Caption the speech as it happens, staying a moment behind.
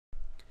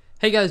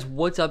Hey guys,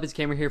 what's up? It's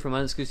Cameron here from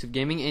Unexclusive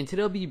Gaming, and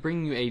today I'll be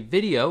bringing you a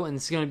video, and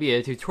this is going to be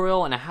a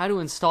tutorial on how to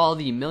install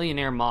the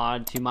Millenaire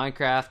mod to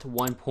Minecraft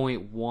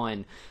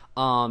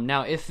 1.1.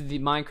 Now, if the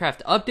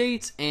Minecraft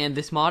updates and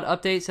this mod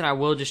updates, then I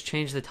will just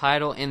change the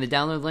title and the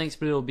download links,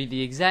 but it'll be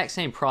the exact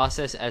same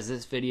process as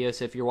this video.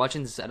 So if you're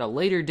watching this at a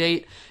later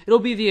date, it'll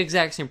be the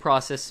exact same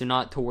process, so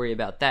not to worry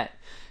about that.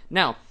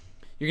 Now,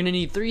 you're going to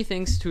need three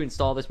things to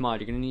install this mod.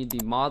 You're going to need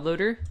the mod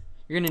loader,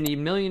 you're going to need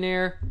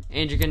Millenaire,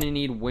 and you're going to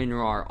need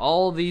WinRAR.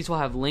 All of these will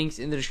have links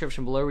in the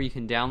description below where you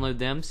can download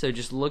them, so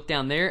just look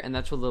down there and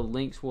that's where the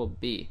links will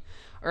be.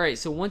 Alright,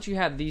 so once you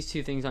have these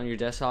two things on your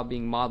desktop,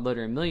 being mod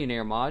loader and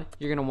Millenaire mod,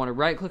 you're going to want to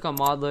right click on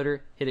mod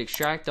loader, hit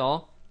extract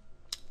all.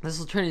 This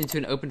will turn it into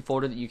an open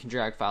folder that you can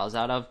drag files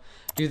out of.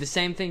 Do the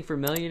same thing for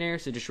Millenaire,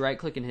 so just right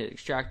click and hit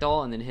extract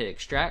all and then hit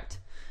extract.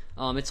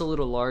 It's a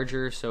little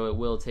larger, so it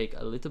will take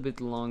a little bit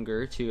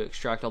longer to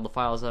extract all the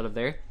files out of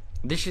there.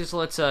 This just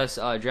lets us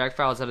drag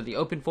files out of the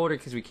open folder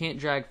because we can't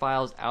drag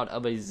files out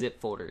of a zip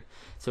folder.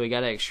 So we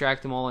got to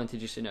extract them all into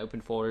just an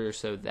open folder,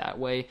 so that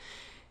way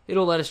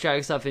it'll let us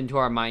drag stuff into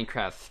our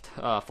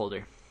Minecraft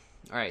folder.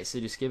 Alright, so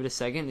just give it a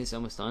second. It's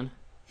almost done.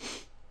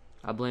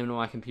 I blame it on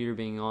my computer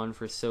being on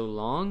for so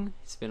long.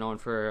 It's been on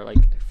for like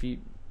a few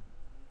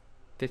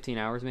 15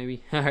 hours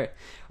maybe.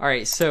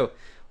 Alright, so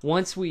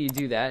once we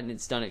do that and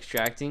it's done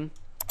extracting,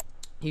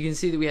 you can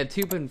see that we have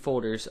two open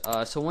folders.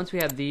 So once we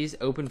have these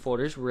open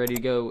folders, we're ready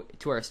to go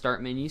to our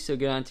start menu. So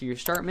go down to your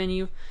start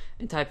menu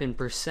and type in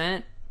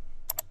 %,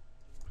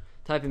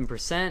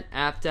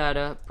 app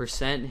data,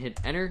 %, hit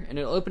enter, and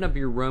it'll open up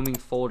your roaming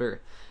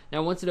folder.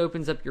 Now once it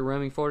opens up your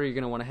roaming folder, you're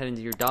going to want to head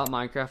into your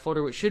 .minecraft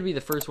folder, which should be the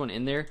first one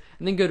in there,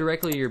 and then go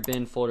directly to your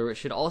bin folder, which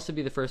should also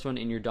be the first one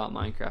in your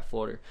 .minecraft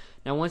folder.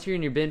 Now once you're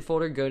in your bin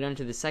folder, go down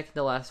to the second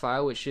to last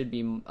file, which should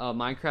be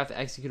Minecraft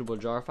executable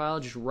jar file.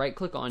 Just right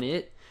click on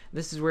it.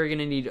 This is where you're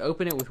going to need to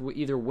open it with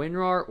either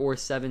WinRAR or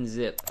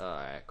 7-zip.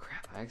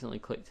 Crap, I accidentally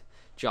clicked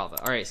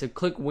Java. Alright, so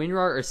click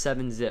WinRAR or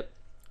 7-zip.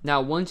 Now,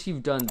 once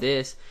you've done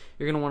this,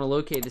 you're going to want to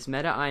locate this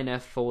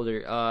meta.inf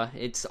folder.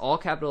 It's all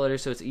capital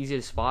letters, so it's easy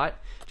to spot.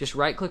 Just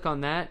right click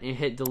on that and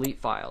hit delete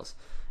files.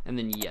 And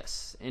then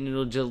yes, and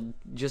it'll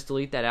just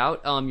delete that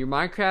out.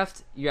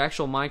 Your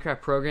actual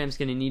Minecraft program is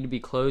going to need to be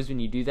closed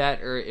when you do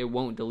that, or it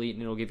won't delete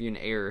and it'll give you an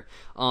error.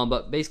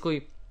 But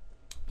basically,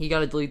 you got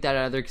to delete that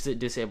out of there because it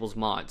disables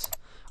mods.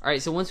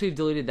 Alright, so once we've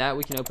deleted that,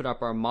 we can open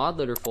up our mod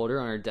loader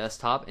folder on our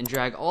desktop and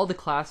drag all the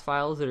class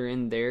files that are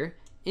in there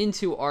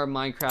into our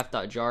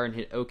minecraft.jar and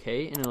hit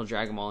OK, and it'll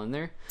drag them all in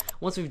there.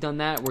 Once we've done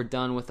that, we're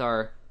done with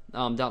our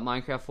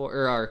 .minecraft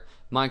folder, or our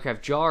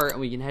Minecraft jar, and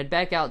we can head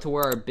back out to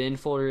where our bin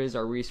folder is,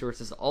 our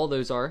resources, all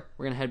those are.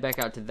 We're going to head back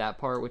out to that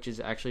part, which is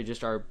actually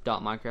just our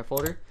 .minecraft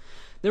folder.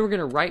 Then we're going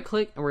to right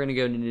click and we're going to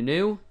go to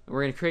new, and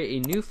we're going to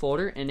create a new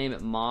folder and name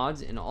it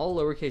mods in all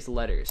lowercase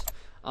letters.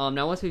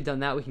 Now once we've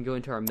done that, we can go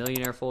into our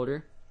Millenaire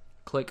folder,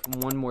 click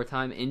one more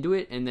time into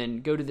it, and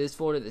then go to this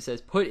folder that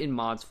says put in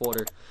mods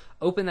folder.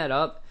 Open that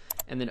up,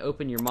 and then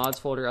open your mods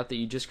folder up that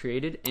you just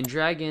created and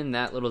drag in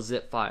that little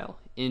zip file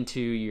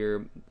into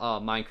your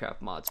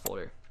Minecraft mods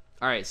folder.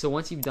 Alright, so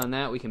once you've done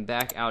that, we can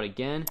back out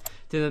again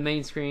to the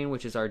main screen,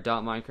 which is our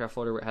 .minecraft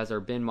folder where it has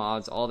our bin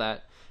mods, all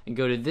that, and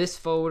go to this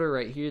folder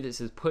right here that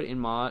says put in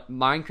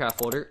Minecraft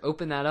folder.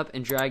 Open that up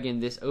and drag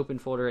in this open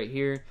folder right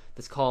here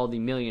that's called the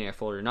Millenaire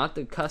folder, not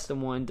the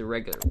custom one, the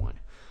regular one.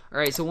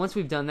 Alright, so once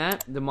we've done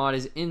that, the mod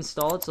is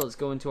installed, so let's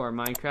go into our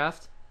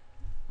Minecraft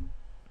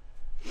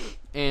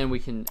and we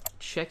can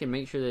check and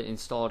make sure that it's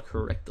installed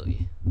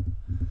correctly.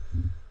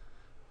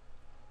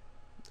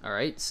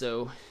 Alright,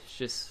 so it's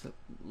just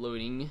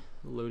loading.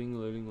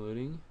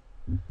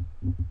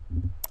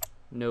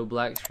 No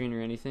black screen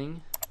or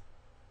anything.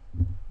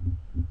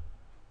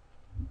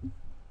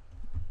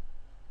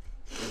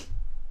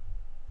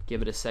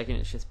 Give it a second,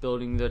 it's just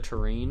building the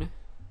terrain.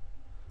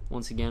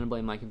 Once again, I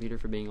blame my computer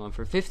for being on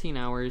for 15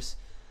 hours.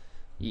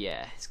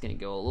 Yeah, it's gonna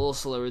go a little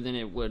slower than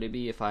it would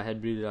be if I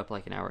had booted up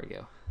like an hour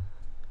ago.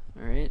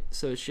 Alright,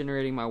 so it's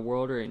generating my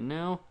world right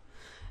now.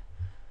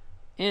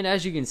 And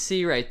as you can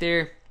see right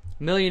there,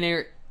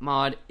 Millenaire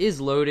mod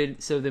is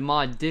loaded, so the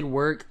mod did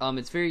work.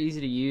 It's very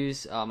easy to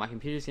use. My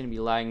computer's going to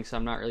be lagging, so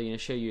I'm not really going to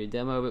show you a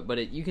demo of it,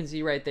 but you can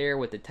see right there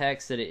with the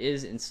text that it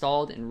is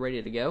installed and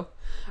ready to go.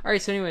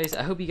 Alright, so anyways,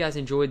 I hope you guys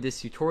enjoyed this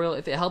tutorial.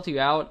 If it helped you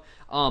out,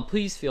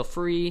 please feel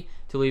free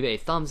to leave a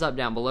thumbs up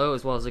down below,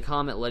 as well as a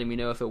comment letting me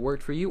know if it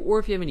worked for you, or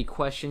if you have any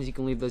questions, you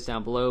can leave those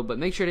down below. But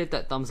make sure to hit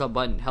that thumbs up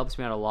button, it helps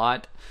me out a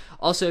lot.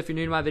 Also, if you're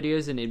new to my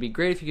videos, then it'd be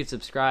great if you could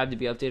subscribe to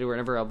be updated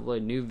whenever I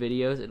upload new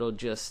videos. It'll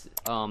just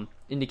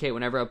indicate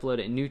whenever I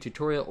upload a new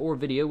tutorial or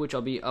video, which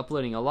I'll be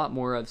uploading a lot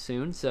more of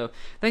soon. So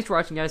thanks for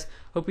watching, guys.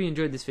 Hope you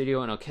enjoyed this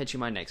video, and I'll catch you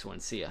in my next one.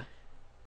 See ya.